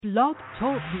Blog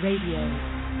Talk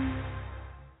Radio.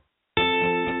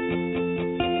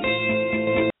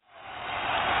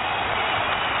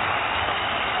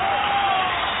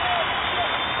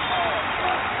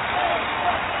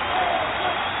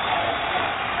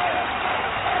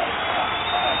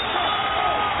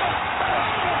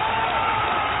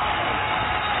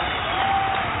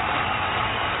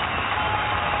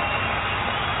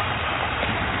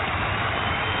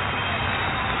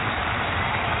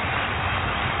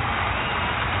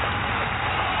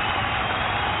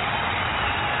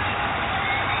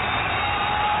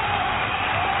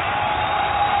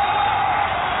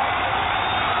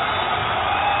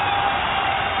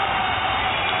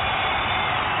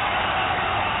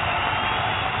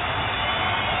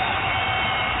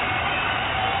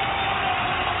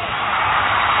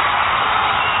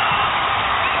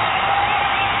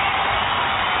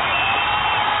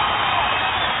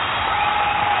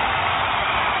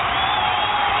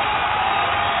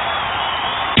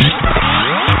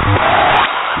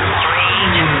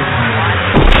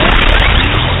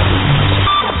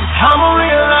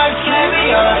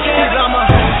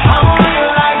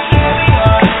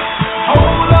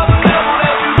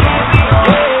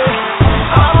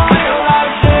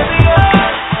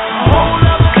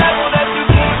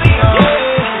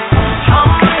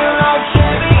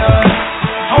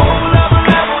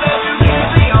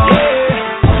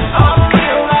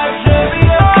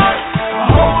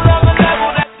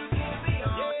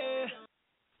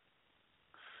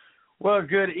 Well,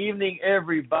 good evening,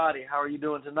 everybody. How are you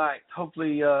doing tonight?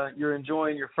 Hopefully you're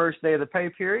enjoying your first day of the pay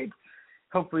period.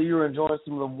 Hopefully you're enjoying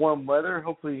some of the warm weather.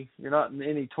 Hopefully you're not in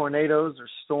any tornadoes or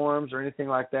storms or anything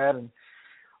like that. And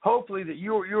hopefully that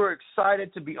you're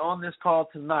excited to be on this call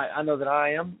tonight. I know that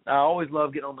I am. I always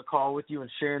love getting on the call with you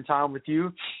and sharing time with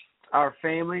you. Our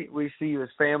family, we see you as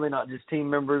family, not just team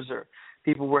members or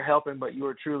people we're helping, but you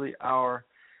are truly our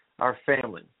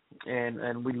family.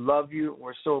 And we love you.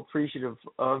 We're so appreciative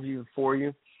of you, for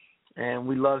you, and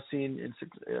we love seeing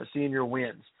your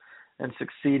wins and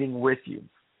succeeding with you.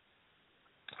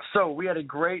 So we had a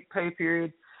great pay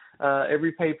period.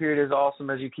 Every pay period is awesome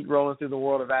as you keep rolling through the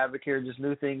world of Advocare. Just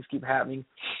new things keep happening,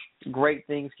 great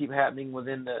things keep happening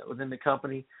within the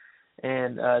company,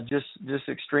 and just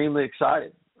extremely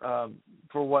excited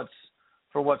for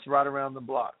what's right around the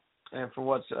block and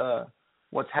for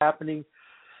what's happening.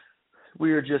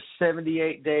 We are just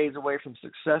 78 days away from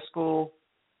Success School.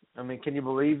 I mean, can you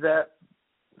believe that?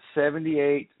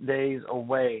 78 days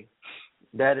away.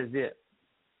 That is it.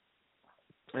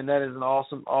 And that is an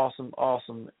awesome, awesome,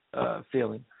 awesome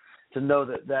feeling to know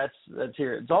that that's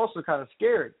here. It's also kind of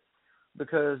scary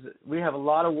because we have a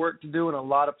lot of work to do and a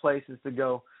lot of places to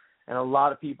go and a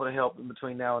lot of people to help in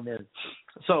between now and then.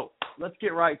 So let's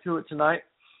get right to it tonight.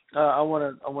 I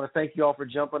want to thank you all for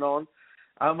jumping on.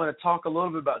 I'm going to talk a little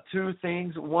bit about two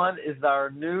things. One is our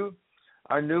new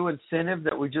incentive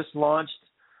that we just launched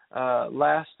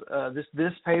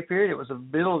this pay period. It was the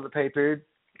middle of the pay period,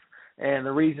 and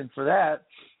the reason for that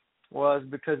was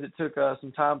because it took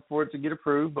some time for it to get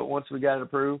approved. But once we got it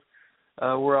approved,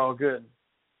 we're all good.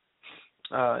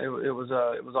 It was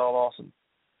all awesome.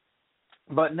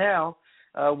 But now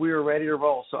we are ready to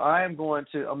roll. So I'm going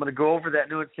to go over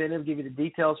that new incentive, give you the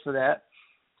details for that.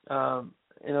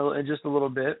 In just a little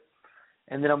bit.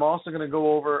 And then I'm also going to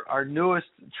go over our newest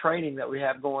training that we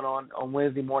have going on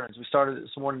Wednesday mornings. We started it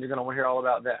this morning. You're going to want to hear all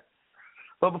about that.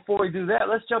 But before we do that,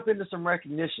 let's jump into some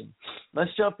recognition.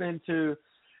 Let's jump into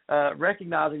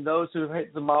recognizing those who have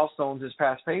hit the milestones this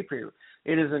past pay period.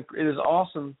 It is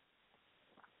awesome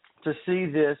to see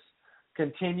this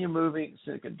continue moving,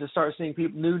 to start seeing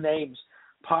new names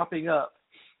popping up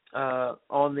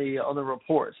on the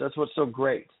reports. That's what's so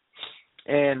great.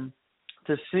 And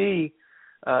to see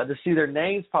their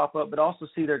names pop up, but also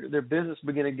see their business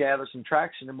begin to gather some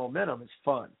traction and momentum. It's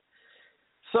fun.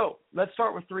 So let's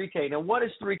start with 3K. Now, what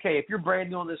is 3K? If you're brand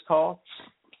new on this call,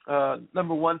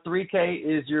 number one, 3K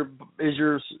is your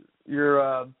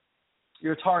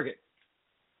target.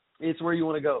 It's where you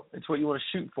want to go. It's what you want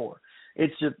to shoot for.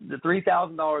 It's just the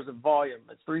 $3,000 of volume.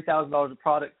 It's $3,000 of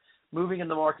product moving in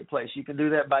the marketplace. You can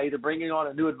do that by either bringing on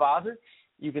a new advisor.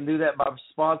 You can do that by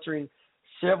sponsoring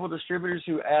several distributors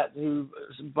who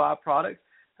buy product.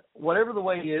 Whatever the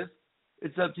way is,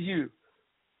 it's up to you.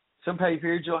 Some pay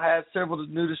periods you'll have several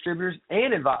new distributors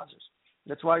and advisors.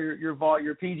 That's why your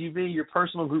PGV, your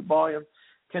personal group volume,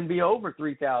 can be over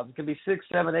 3,000, can be 6,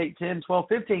 7, 8, 10, 12,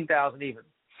 15,000 even.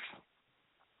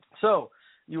 So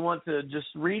you want to just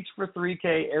reach for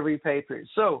 3K every pay period.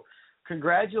 So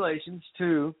congratulations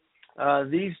to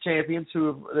these champions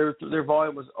who their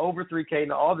volume was over 3K.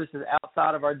 Now, all this is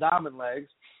outside of our diamond legs.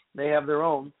 They have their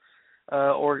own.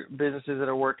 or businesses that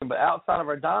are working. But outside of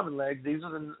our diamond legs, these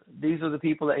are the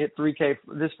people that hit 3K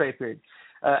this pay period.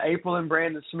 April and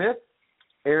Brandon Smith,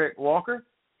 Eric Walker,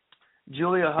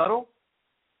 Julia Huddle,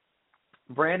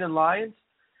 Brandon Lyons,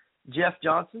 Jeff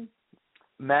Johnson,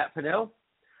 Matt Pinnell,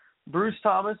 Bruce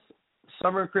Thomas,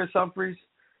 Summer Chris Humphreys,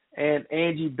 and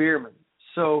Angie Bierman.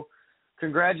 So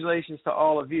congratulations to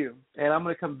all of you. And I'm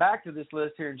going to come back to this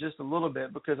list here in just a little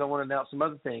bit because I want to announce some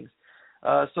other things.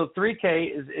 So 3K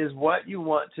is what you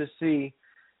want to see,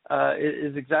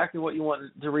 is exactly what you want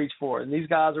to reach for. And these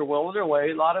guys are well on their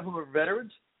way. A lot of them are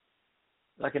veterans,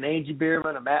 like an Angie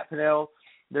Bierman, a Matt Pinnell.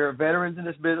 They're veterans in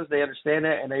this business. They understand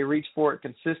that, and they reach for it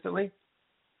consistently.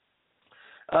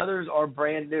 Others are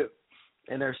brand new,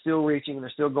 and they're still reaching, and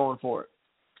they're still going for it.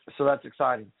 So that's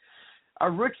exciting.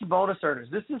 Our rookie bonus earners,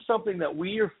 this is something that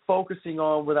we are focusing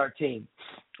on with our team.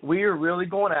 We are really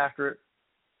going after it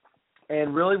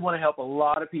and really want to help a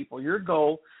lot of people. Your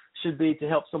goal should be to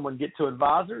help someone get to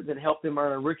advisor, then help them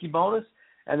earn a rookie bonus,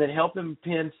 and then help them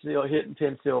hit and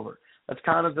pin silver. That's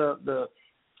kind of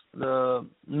the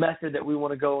method that we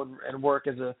want to go and work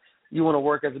as a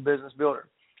business builder.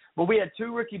 But we had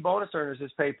 2 rookie bonus earners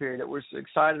this pay period that we're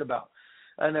excited about.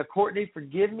 And Courtney,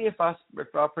 forgive me if I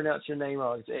pronounce your name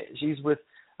wrong. She's with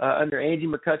under Angie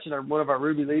McCutcheon, one of our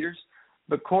Ruby leaders.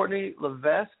 But Courtney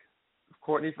Levesque,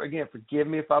 again, forgive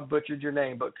me if I butchered your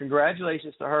name, but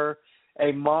congratulations to her,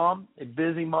 a mom, a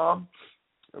busy mom.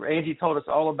 Angie told us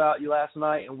all about you last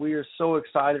night, and we are so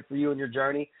excited for you and your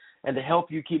journey and to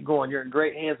help you keep going. You're in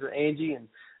great hands with Angie and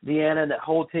Deanna and that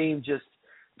whole team.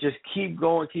 Just keep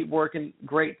going, keep working.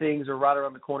 Great things are right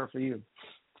around the corner for you.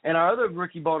 And our other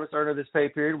rookie bonus earner this pay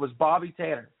period was Bobby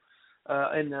Tanner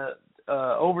in the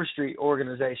Overstreet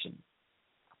organization.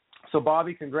 So,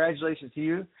 Bobby, congratulations to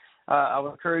you. I would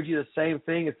encourage you the same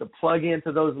thing is to plug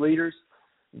into those leaders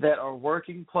that are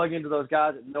working, plug into those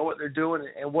guys that know what they're doing,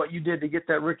 and what you did to get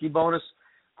that rookie bonus,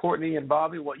 Courtney and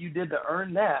Bobby, what you did to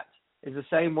earn that is the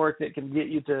same work that can get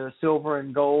you to silver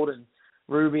and gold and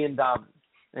ruby and diamond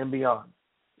and beyond.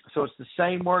 So it's the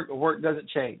same work. The work doesn't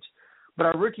change. But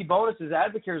our rookie bonus is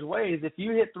Advocare's Way is if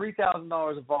you hit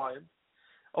 $3,000 of volume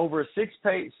over a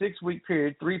 6-week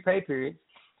period, 3 pay periods,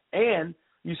 and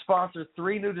you sponsor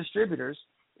 3 new distributors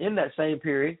in that same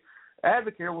period,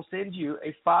 Advocare will send you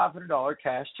a $500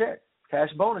 cash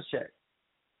bonus check.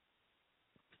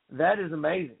 That is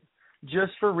amazing,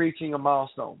 just for reaching a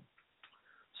milestone.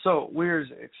 So we're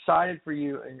excited for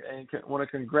you and want to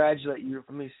congratulate you.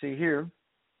 Let me see here.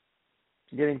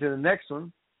 Getting to the next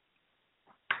one.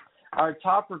 Our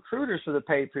top recruiters for the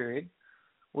pay period,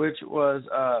 which was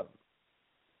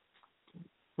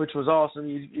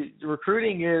awesome.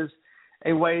 Recruiting is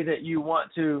a way that you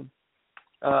want to.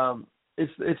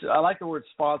 I like the word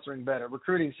sponsoring better.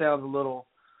 Recruiting sounds a little,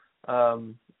 a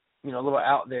little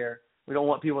out there. We don't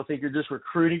want people to think you're just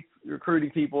recruiting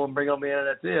people and bring them in and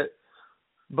that's it.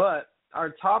 But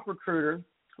our top recruiter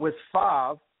with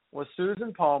 5 was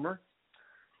Susan Palmer.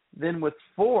 Then with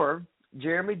 4,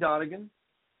 Jeremy Donegan,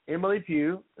 Emily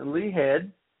Pugh, and Lee Head.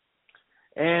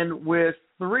 And with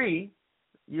 3,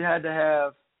 you had to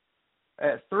have,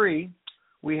 at 3,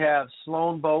 we have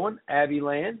Sloan Bowen, Abby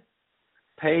Land,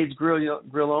 Paige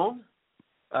Grillone,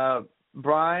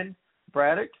 Brian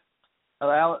Braddock,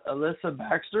 Alyssa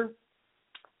Baxter.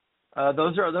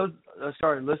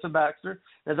 Alyssa Baxter.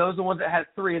 Now, those are the ones that had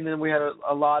 3, and then we had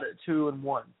a lot at 2 and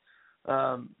 1.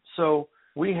 So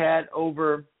we had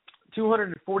over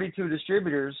 242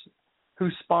 distributors who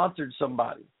sponsored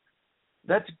somebody.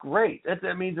 That's great.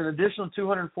 That means an additional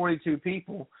 242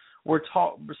 people were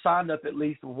signed up at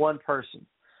least one person.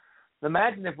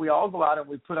 Imagine if we all go out and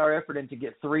we put our effort in to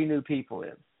get 3 new people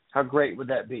in. How great would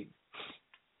that be?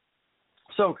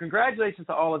 So congratulations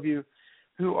to all of you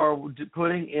who are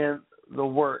putting in the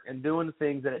work and doing the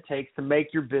things that it takes to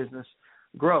make your business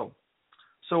grow.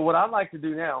 So what I'd like to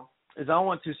do now is I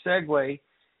want to segue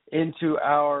into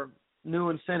our new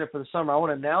incentive for the summer. I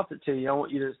want to announce it to you. I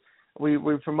want you to.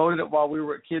 We promoted it while we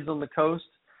were at Kids on the Coast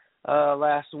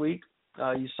last week.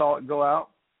 You saw it go out,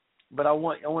 but I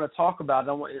want to talk about it.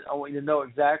 I want you to know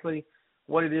exactly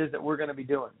what it is that we're going to be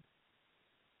doing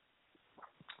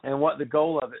and what the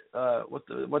goal of it,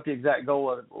 what the exact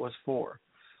goal of it was for,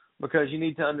 because you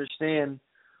need to understand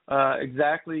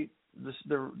exactly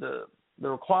the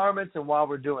requirements and why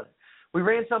we're doing it. We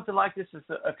ran something like this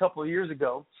a couple of years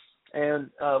ago. And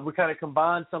we kind of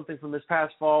combined something from this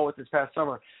past fall with this past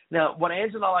summer. Now, what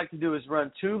Angela and I like to do is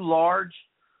run 2 large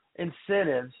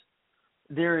incentives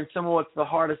during some of what's the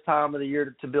hardest time of the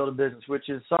year to build a business, which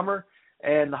is summer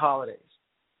and the holidays,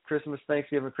 Christmas,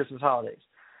 Thanksgiving, Christmas holidays.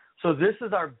 So this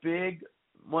is our big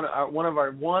one of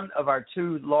our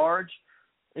 2 large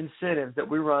incentives that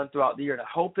we run throughout the year. And I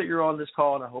hope that you're on this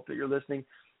call, and I hope that you're listening.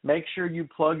 Make sure you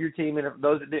plug your team in,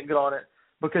 those that didn't get on it,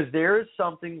 because there is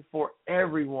something for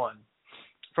everyone,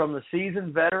 from the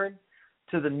seasoned veteran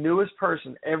to the newest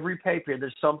person. Every pay period,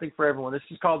 there's something for everyone. This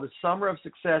is called the Summer of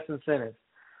Success Incentive.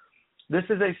 This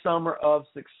is a summer of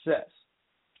success.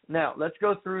 Now, let's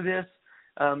go through this.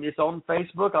 It's on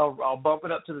Facebook. I'll bump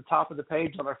it up to the top of the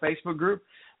page on our Facebook group,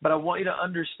 but I want you to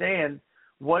understand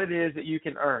what it is that you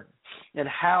can earn and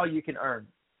how you can earn.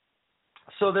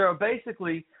 So there are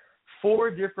basically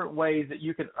 4 different ways that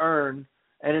you can earn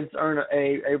and earn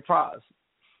a prize.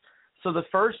 So the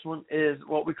first one is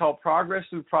what we call progress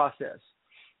through process.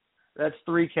 That's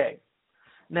 $3K.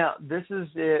 Now, this is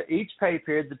each pay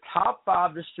period, the top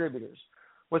 5 distributors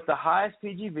with the highest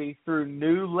PGV through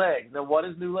new legs. Now, what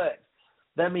is new legs?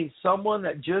 That means someone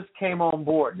that just came on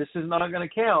board. This is not going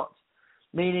to count,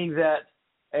 meaning that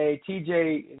a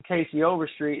TJ and Casey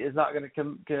Overstreet is not going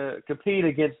to compete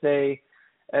against a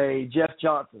Jeff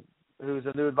Johnson, who's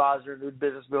a new advisor, new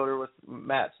business builder with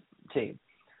Matt's team.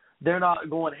 They're not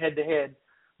going head-to-head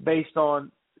based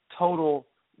on total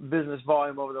business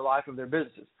volume over the life of their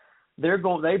businesses.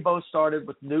 They both started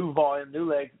with new volume, new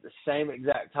legs at the same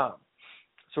exact time.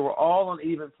 So we're all on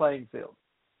even playing field.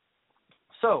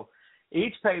 So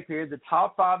each pay period, the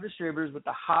top 5 distributors with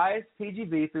the highest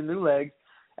PGV through new legs,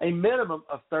 a minimum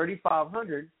of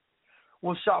 $3,500,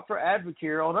 will shop for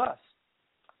Advocare on us.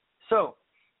 So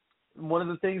one of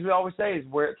the things we always say is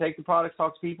take the products,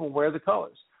 talk to people, wear the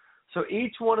colors. So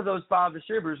each one of those 5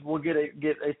 distributors will get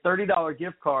a $30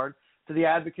 gift card to the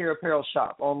Advocare apparel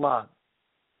shop online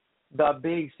by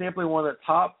being simply one of the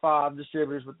top 5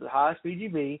 distributors with the highest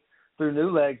PGV through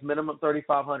new legs, minimum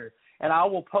 $3,500. And I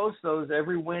will post those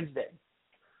every Wednesday.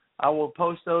 I will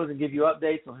post those and give you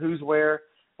updates on who's where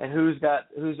and who's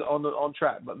on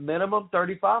track. But minimum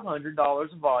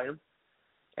 $3,500 of volume,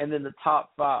 and then the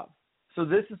top 5. So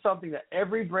this is something that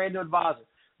every brand new advisor,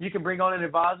 you can bring on an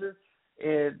advisor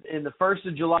in the 1st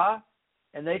of July,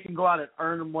 and they can go out and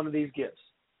earn one of these gifts,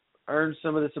 earn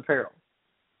some of this apparel.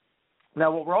 Now,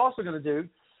 what we're also going to do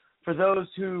for those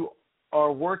who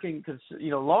are working,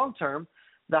 long term,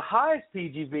 the highest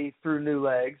PGV through new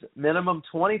legs, minimum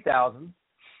 $20,000,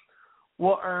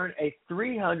 will earn a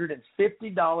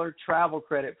 $350 travel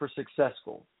credit for Success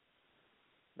School.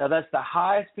 Now, that's the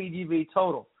highest PGV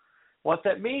total. What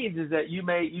that means is that you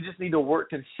just need to work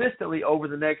consistently over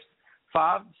the next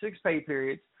 5-6 pay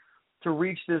periods to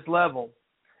reach this level.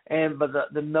 But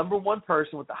the number one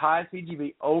person with the highest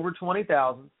PGV over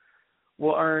 $20,000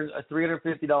 will earn a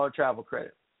 $350 travel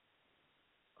credit.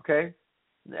 Okay?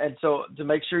 And so to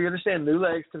make sure you understand, new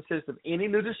legs consists of any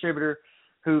new distributor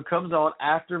who comes on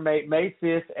after May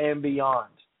 5th and beyond.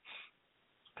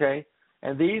 Okay?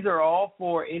 And these are all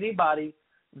for anybody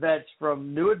that's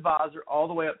from new advisor all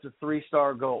the way up to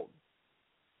 3-star gold.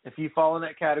 If you fall in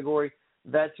that category,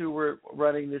 that's who we're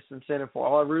running this incentive for.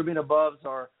 All our Ruby and Aboves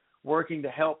are working to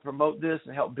help promote this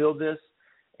and help build this,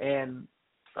 and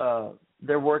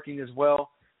they're working as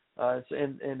well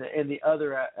in the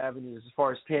other avenues as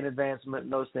far as pin advancement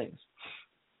and those things.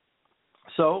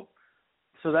 So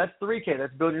that's 3K.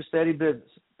 That's build your steady business.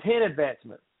 Pin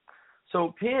advancement.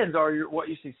 So pins are what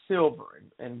you see, silver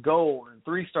and gold and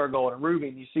 3-star gold and ruby,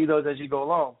 and you see those as you go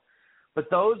along. But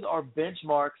those are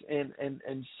benchmarks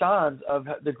and signs of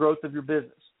the growth of your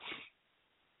business.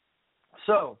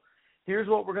 So here's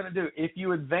what we're going to do. If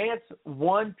you advance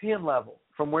one pin level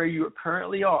from where you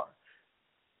currently are,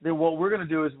 then what we're going to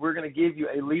do is we're going to give you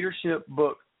a leadership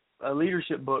book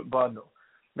bundle.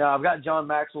 Now, I've got John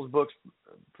Maxwell's books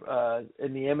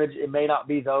in the image. It may not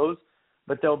be those,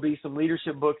 but there'll be some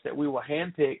leadership books that we will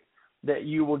handpick that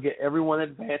you will get. Everyone that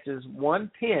advances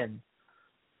one pin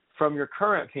from your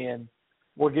current pin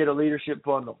will get a leadership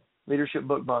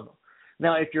book bundle.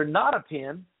 Now, if you're not a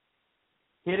pin,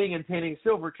 hitting and pinning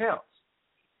silver counts.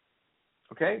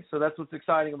 Okay, so that's what's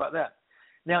exciting about that.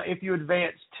 Now, if you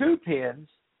advance 2 pins,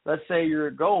 let's say you're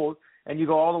a gold and you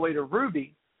go all the way to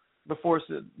ruby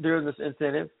during this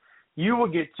incentive, you will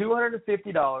get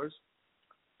 $250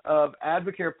 of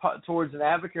Advocare towards an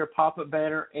Advocare pop-up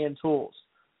banner and tools.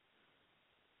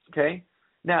 Okay?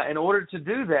 Now, in order to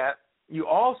do that, you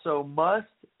also must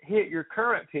hit your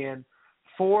current pin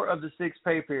 4 of the 6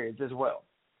 pay periods as well.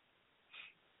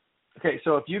 Okay,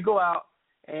 so if you go out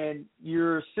and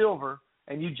you're silver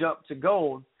and you jump to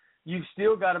gold, you've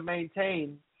still got to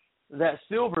maintain that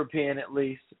silver pin at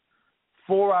least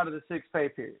 4 out of the 6 pay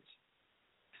periods.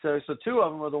 So 2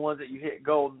 of them are the ones that you hit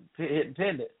gold, hit and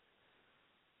pinned it.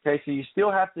 Okay, so you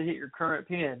still have to hit your current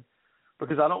pin,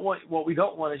 because what we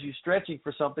don't want is you stretching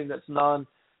for something that's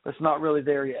not really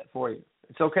there yet for you.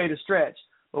 It's okay to stretch,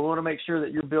 but we want to make sure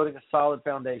that you're building a solid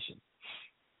foundation.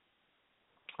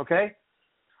 Okay?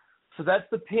 So that's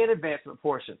the pin advancement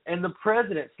portion. And the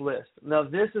president's list. Now,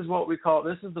 this is what we call,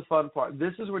 this is the fun part.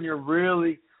 This is when you're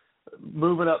really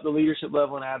moving up the leadership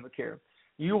level in Advocare.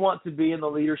 You want to be in the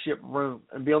leadership room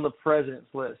and be on the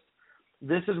president's list.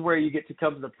 This is where you get to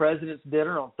come to the president's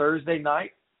dinner on Thursday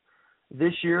night.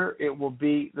 This year, it will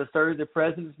be the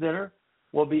president's dinner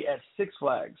will be at Six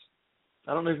Flags.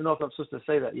 I don't even know if I'm supposed to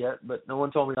say that yet, but no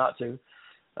one told me not to.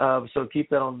 So keep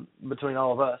that on between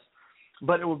all of us.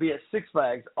 But it will be at Six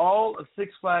Flags. All of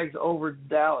Six Flags over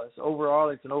Dallas, over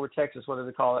Arlington, over Texas, whatever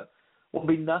they call it, will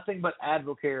be nothing but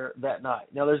Advocare that night.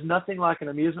 Now, there's nothing like an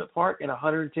amusement park in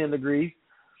 110 degrees,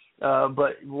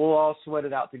 but we'll all sweat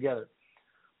it out together.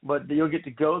 But you'll get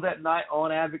to go that night on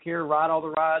Advocare, ride all the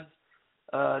rides,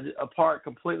 a park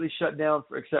completely shut down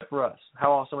except for us.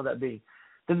 How awesome would that be?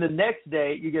 Then the next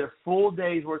day, you get a full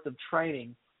day's worth of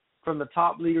training from the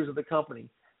top leaders of the company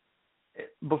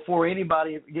before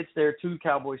anybody gets there to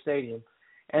Cowboy Stadium.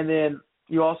 And then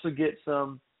you also get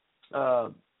some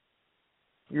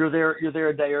you're there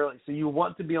a day early. So you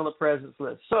want to be on the president's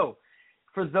list. So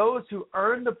for those who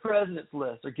earn the president's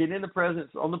list or get in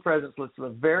on the president's list for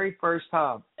the very first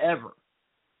time ever,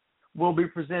 will be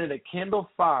presented a Kindle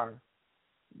Fire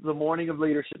the morning of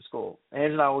leadership school.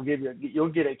 Ange and I will you'll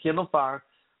get a Kindle Fire,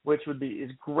 which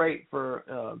is great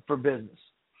for business.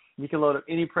 You can load up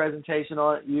any presentation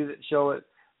on it, use it, show it.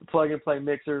 The plug and play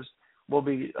mixers will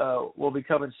be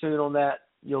coming soon on that.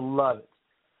 You'll love it.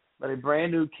 But a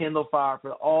brand new Kindle Fire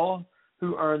for all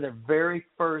who earn their very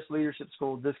first leadership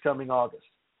school this coming August.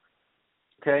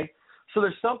 Okay? So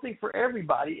there's something for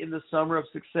everybody in the summer of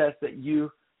success that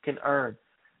you can earn.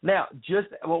 Now, just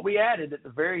what we added at the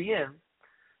very end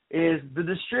is the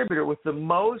distributor with the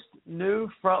most new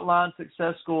Frontline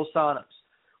Success School signups.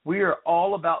 We are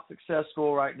all about Success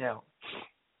School right now.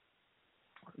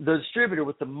 The distributor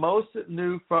with the most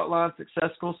new Frontline Success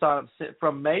School signups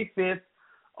from May 5th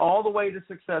all the way to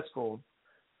Success School,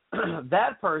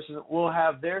 that person will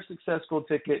have their Success School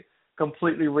ticket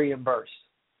completely reimbursed.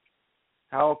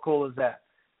 How cool is that?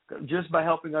 Just by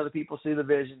helping other people see the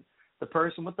vision, the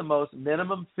person with the most,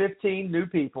 minimum 15 new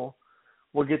people,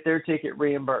 will get their ticket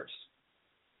reimbursed.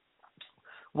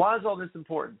 Why is all this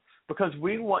important? Because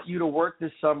we want you to work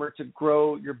this summer to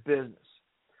grow your business,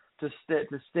 to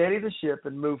steady the ship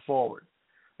and move forward.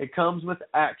 It comes with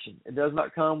action. It does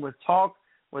not come with talk,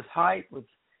 with hype, with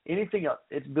anything else.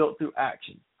 It's built through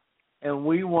action. And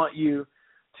we want you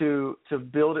to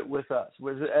build it with us.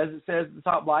 As it says at the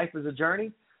top, life is a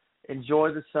journey.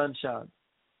 Enjoy the sunshine.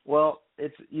 Well,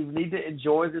 you need to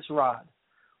enjoy this ride.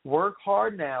 Work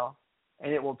hard now,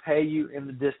 and it will pay you in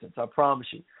the distance, I promise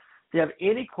you. If you have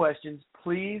any questions,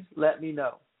 please let me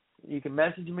know. You can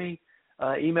message me,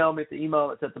 email me at the email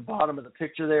that's at the bottom of the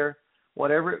picture there.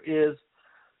 Whatever it is,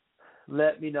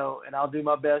 let me know, and I'll do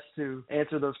my best to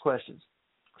answer those questions.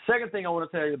 Second thing I want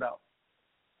to tell you about,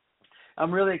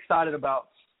 I'm really excited about,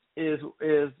 is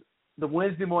the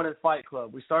Wednesday Morning Fight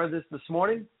Club. We started this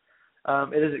morning.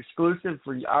 It is exclusive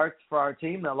for our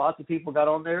team. Now, lots of people got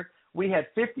on there. We had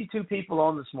 52 people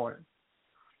on this morning.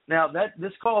 Now,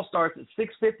 this call starts at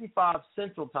 6:55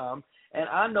 Central Time, and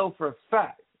I know for a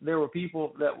fact there were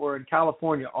people that were in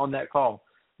California on that call.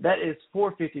 That is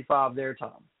 4:55 their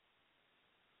time.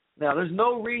 Now, there's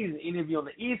no reason any of you on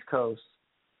the East Coast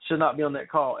should not be on that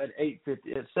call at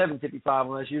 7:55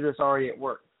 unless you're just already at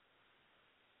work.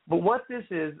 But what this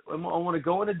is, I want to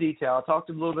go into detail. I talked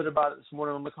a little bit about it this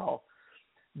morning on the call.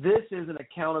 This is an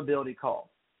accountability call.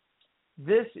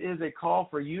 This is a call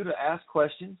for you to ask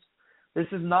questions. This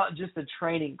is not just a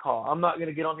training call. I'm not going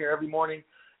to get on here every morning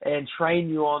and train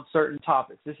you on certain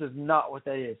topics. This is not what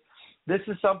that is. This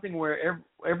is something where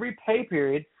every pay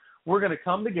period, we're going to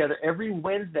come together every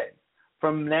Wednesday.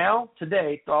 From now,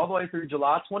 today, all the way through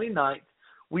July 29th,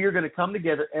 we are going to come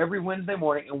together every Wednesday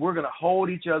morning, and we're going to hold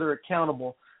each other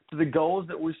accountable to the goals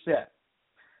that we set.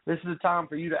 This is a time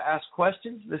for you to ask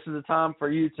questions. This is a time for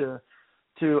you to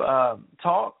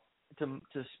talk, to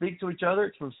speak to each other.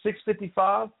 It's from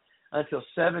 6:55 until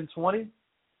 7:20.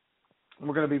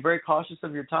 We're going to be very cautious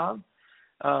of your time,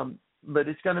 but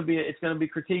it's going to be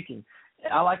critiquing.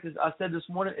 I said this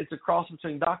morning, it's a cross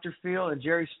between Dr. Phil and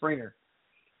Jerry Springer.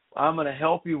 I'm going to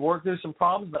help you work through some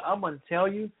problems, but I'm going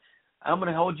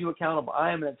to hold you accountable.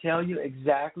 I am going to tell you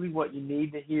exactly what you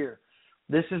need to hear.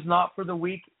 This is not for the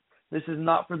weak. This is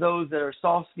not for those that are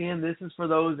soft-skinned. This is for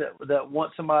those that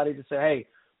want somebody to say, hey,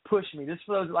 push me. This is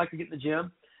for those that like to get in the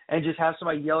gym and just have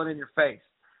somebody yelling in your face.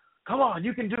 Come on,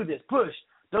 you can do this. Push.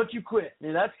 Don't you quit.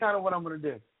 And that's kind of what I'm going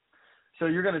to do. So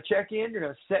you're going to check in. You're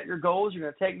going to set your goals. You're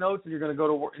going to take notes, and you're going to go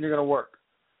to work. And you're going to work.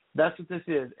 That's what this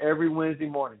is every Wednesday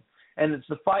morning. And it's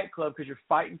the Fight Club because you're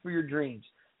fighting for your dreams.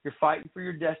 You're fighting for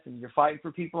your destiny. You're fighting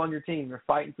for people on your team. You're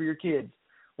fighting for your kids.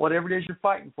 Whatever it is you're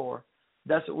fighting for,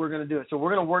 that's what we're going to do. So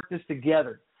we're going to work this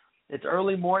together. It's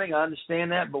early morning. I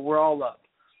understand that, but we're all up.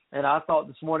 And I thought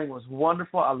this morning was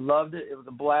wonderful. I loved it. It was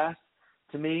a blast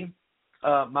to me.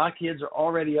 My kids are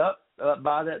already up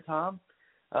by that time.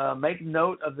 Make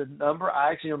note of the number.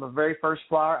 I actually, on the very first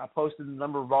flyer, I posted the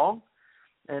number wrong.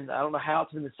 And I don't know how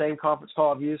it's been the same conference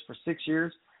call I've used for 6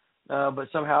 years. But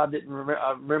somehow I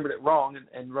remembered it wrong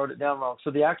and wrote it down wrong.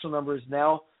 So the actual number is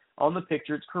now on the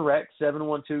picture. It's correct,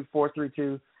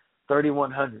 712-432-3100.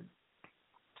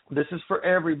 This is for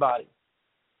everybody,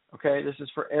 okay? This is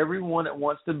for everyone that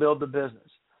wants to build the business.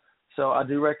 So I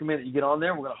do recommend that you get on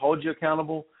there. We're going to hold you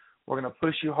accountable. We're going to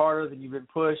push you harder than you've been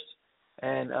pushed,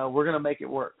 and we're going to make it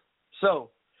work. So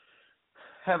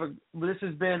this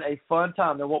has been a fun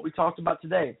time. Now, what we talked about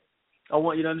today, I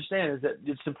want you to understand is that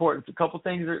it's important. A couple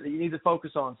things that you need to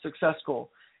focus on. Success goal.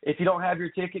 If you don't have your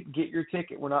ticket, get your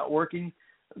ticket. We're not working.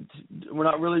 We're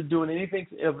not really doing anything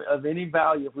of any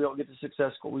value if we don't get to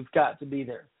success goal. We've got to be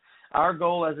there. Our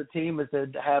goal as a team is to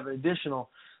have an additional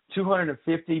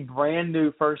 250 brand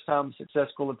new first-time success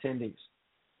goal attendees.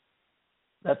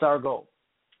 That's our goal.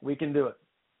 We can do it.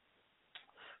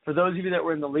 For those of you that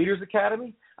were in the Leaders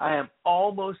Academy, I am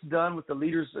almost done with the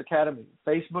Leaders Academy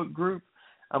Facebook group.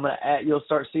 You'll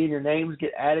start seeing your names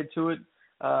get added to it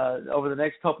over the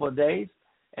next couple of days,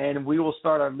 and we will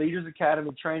start our Leaders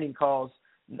Academy training calls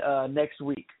next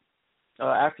week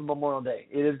after Memorial Day.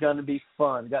 It is going to be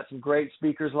fun. Got some great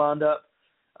speakers lined up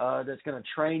that's going to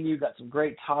train you. Got some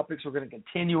great topics. We're going to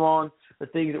continue on the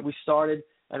things that we started.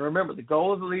 And remember, the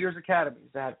goal of the Leaders Academy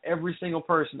is to have every single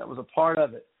person that was a part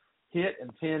of it hit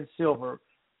and pin silver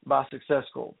by Success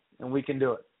Goal, and we can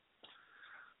do it.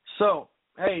 So,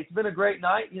 hey, it's been a great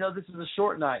night. This is a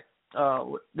short night.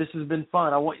 This has been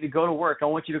fun. I want you to go to work. I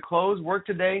want you to close work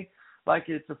today like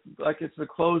it's the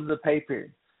close of the pay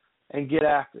period and get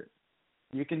after it.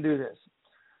 You can do this.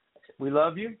 We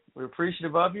love you. We're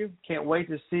appreciative of you. Can't wait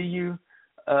to see you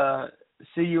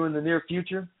in the near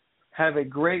future. Have a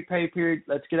great pay period.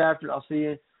 Let's get after it. I'll see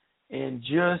you in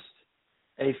just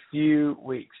a few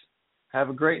weeks. Have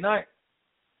a great night.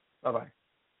 Bye-bye.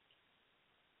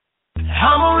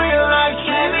 I'm a real life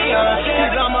champion,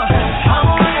 'cause I'm a